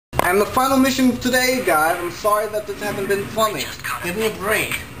And the final mission today, guys, I'm sorry that this hasn't been funny. Give me a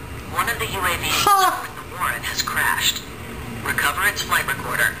break. One of the UAVs following the Warren has crashed. Recover its flight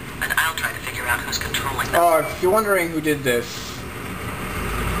recorder, and I'll try to figure out who's controlling them. Oh, if you're wondering who did this,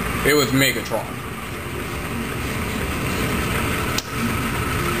 it was Megatron.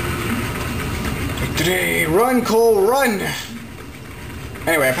 Today, run, Cole, run!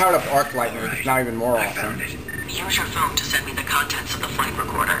 Anyway, I powered up arc lightning. It's not even more awesome. Found it. Use your phone to send me the contents of the flight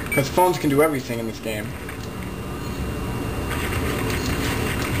recorder. Because phones can do everything in this game.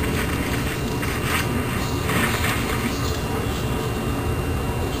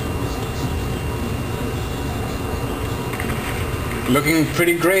 Looking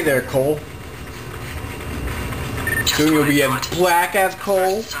pretty gray there, Cole. Soon you'll be as black as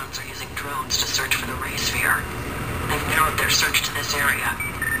coal. Sons are using drones to search for the ray sphere. They've narrowed their search to this area.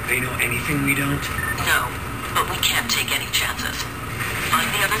 They know anything we don't? No, but we can't take any chances. Find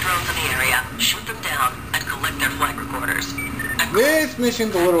the other drones in the area, shoot them down, and collect their flight recorders. This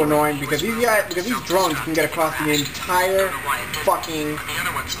mission's a little annoying because these drones can get across the entire fucking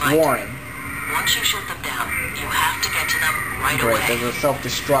Warren. Once you shoot them down, you have to get to them right away. Great, there's a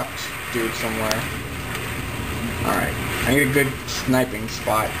self-destruct dude somewhere. Alright, I need a good sniping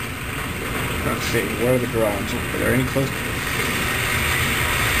spot. Let's see, where are the drones? Are there any close?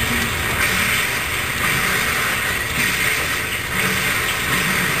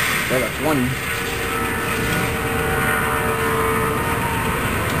 Well, that's one.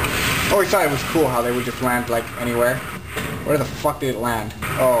 I always thought it was cool how they would just land, like, anywhere. Where the fuck did it land?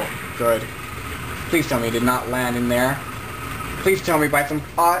 Oh, good. Please tell me it did not land in there. Please tell me by some...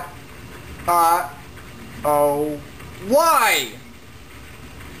 Oh... Why?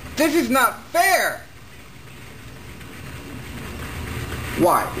 This is not fair!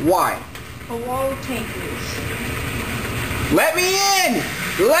 Why? Why? Hello, tankers. Let me in!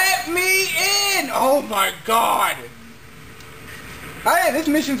 Let me in! Oh my god! Hey, this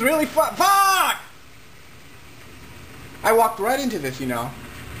mission's really fun. Fuck! I walked right into this, you know.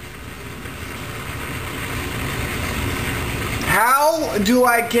 How do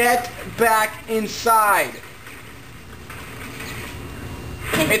I get back inside?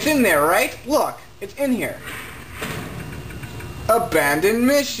 It's in there, right? Look, it's in here. Abandoned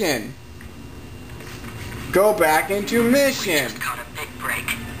mission. Go back into mission. Caught a big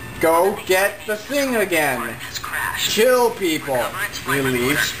break. Go get the thing again. Chill, people.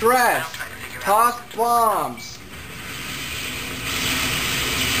 Relieve stress. Toss bombs.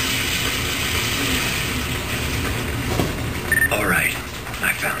 Alright,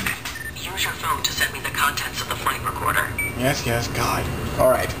 I found it. Use your phone to send me the contents of the flight recorder. Yes, yes, God.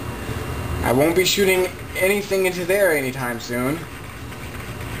 Alright. I won't be shooting anything into there anytime soon.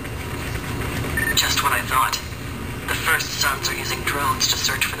 Just what I thought. The first sons are using drones to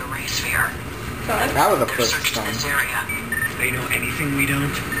search for the ray sphere. That was the first search to son. this area. They know anything we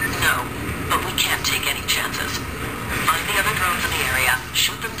don't? No, but we can't take any chances. Find the other drones in the area,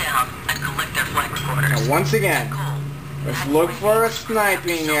 shoot them down, and collect their flight recorders. Now, once again, let's look for a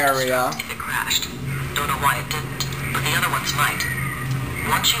sniping area. If it crashed. Don't know why it didn't, but the other ones might.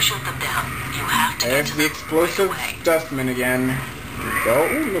 Once you shoot them down, you have to There's get to the them explosive right away. dustman again. Here we go.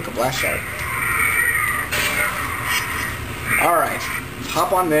 Ooh, look, a blast shot. Alright, let's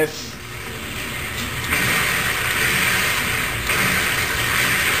hop on this.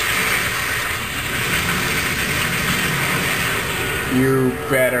 You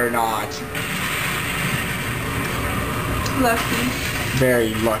better not. Lucky.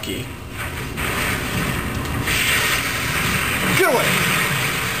 Very lucky. Get away!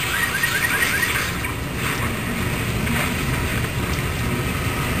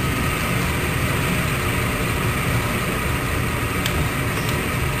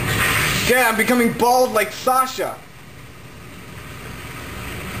 Yeah, I'm becoming bald like Sasha.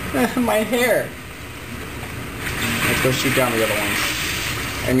 My hair. Let's go shoot down the other ones.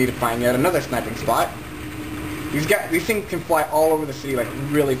 I need to find yet another sniping spot. These things can fly all over the city like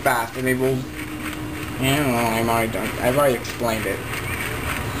really fast, and they will. I've already explained it.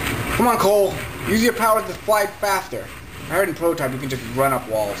 Come on, Cole. Use your powers to fly faster. I heard in Prototype you can just run up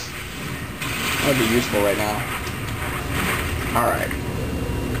walls. That would be useful right now. All right.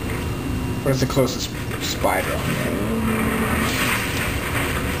 Where's the closest spider?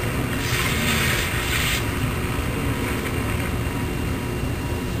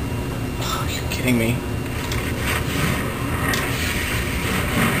 Oh, are you kidding me?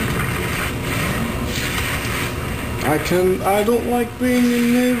 I don't like being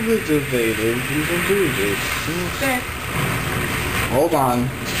innovative. You can do this. There. Hold on.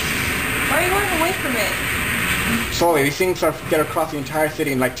 Why are you running away from it? Slowly, these things get across the entire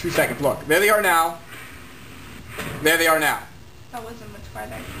city in like 2 seconds. Look, there they are now. There they are now. That wasn't much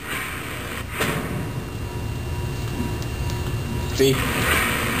farther. See?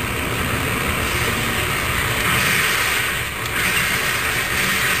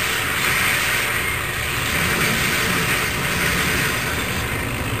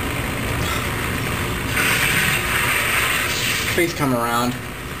 Please come around.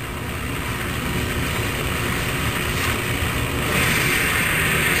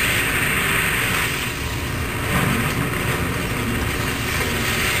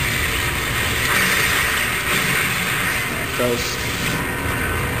 Goes.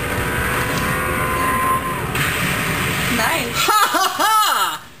 Nice. Ha ha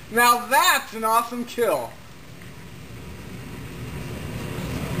ha! Now that's an awesome kill.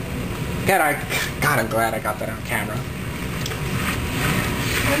 God, I'm glad I got that on camera.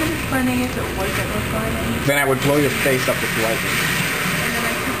 Would it be funny if it wasn't recording? Then I would blow your face up with lightning. And then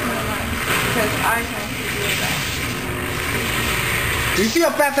I keep my line. Because I can do that. Did you see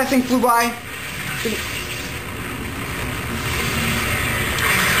how fast that thing flew by?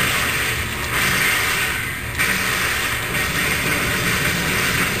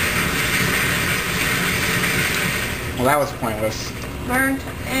 Well, that was pointless. Learn to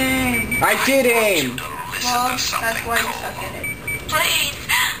aim. I did aim! Well, that's why you suck at it. Please.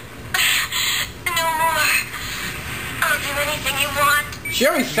 No more. I'll do anything you want. She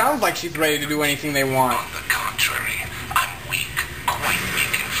already sounds like she's ready to do anything they want. On the contrary, I'm weak, quite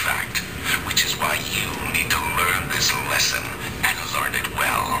weak in fact, which is why you need to learn this lesson and learn it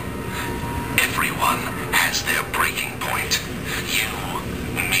well. Everyone has their breaking point. You,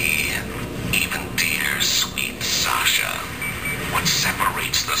 me, even dear, sweet Sasha. What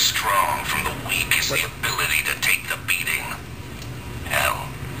separates the strong from the weak is the ability to take the beating. Hell,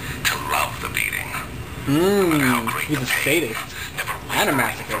 to love the beating. No matter how great He's the a pain, sadist. never And a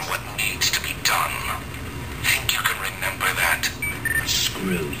wavering from masochist. what needs to be done. Think you can remember that?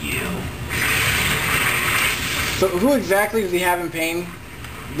 Screw you. So who exactly does he have in pain?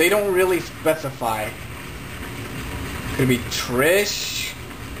 They don't really specify. Could it be Trish?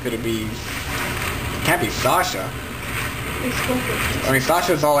 Could it be... Can't be Sasha. I mean,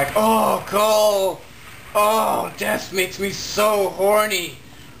 Sasha's all like, oh, Cole! Oh, death makes me so horny!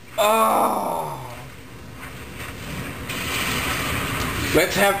 Oh!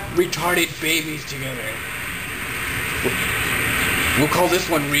 Let's have retarded babies together. We'll call this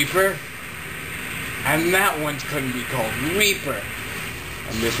one Reaper. And that one couldn't be called Reaper.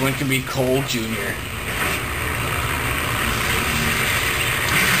 And this one can be Cole Jr.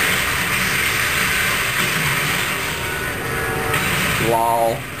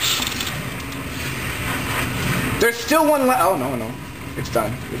 Lol. There's still one left. Oh, no. It's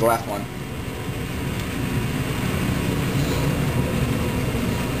done. It's the last one.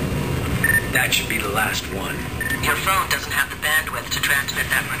 That should be the last one. Your phone doesn't have the bandwidth to transmit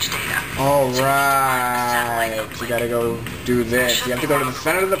that much data. Alright. You gotta go do this. You have to go to the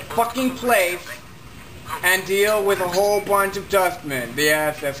center of the fucking place and deal with a whole bunch of dustmen.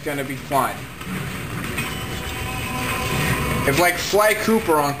 Yes, that's gonna be fun. It's like Sly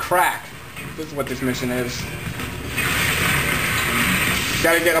Cooper on crack. This is what this mission is.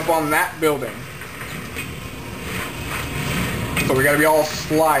 Gotta get up on that building. So we gotta be all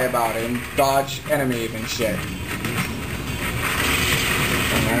sly about it and dodge enemies and shit.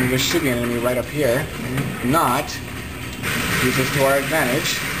 And there should be an enemy right up here. If not, use this to our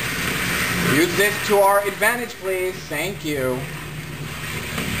advantage. Use this to our advantage, please. Thank you.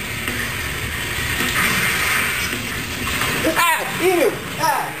 Ah! Inu!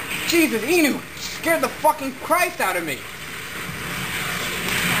 Ah! Jesus, Inu! Scared the fucking Christ out of me!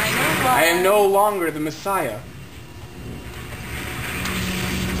 I am no longer the Messiah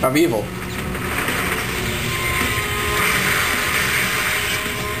of evil.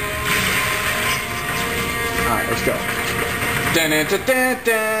 Alright, let's go. Dun, dun, dun, dun,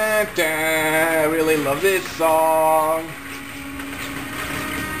 dun, dun. I really love this song.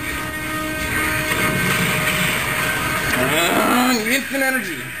 Instant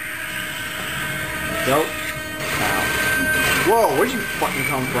energy. Go. Ow. Whoa, where'd you fucking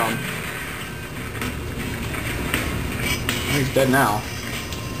come from? Oh, he's dead now.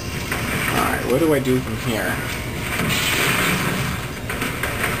 Alright, what do I do from here?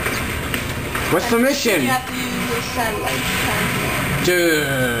 What's the mission? You have to use the satellite transmitter.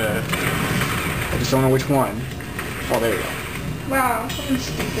 Duh. I just don't know which one. Oh, there you go. Wow, something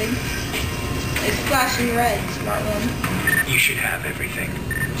stupid. It's flashing red, smart one. You should have everything.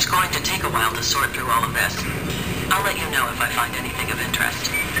 It's going to take a while to sort through all of this. I'll let you know if I find anything of interest.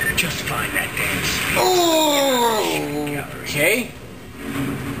 Just find that dance. Oh! Okay.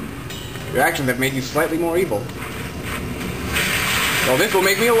 Your actions have made you slightly more evil. Well, this will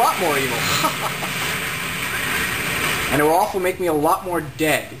make me a lot more evil. And it will also make me a lot more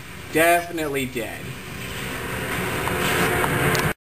dead. Definitely dead.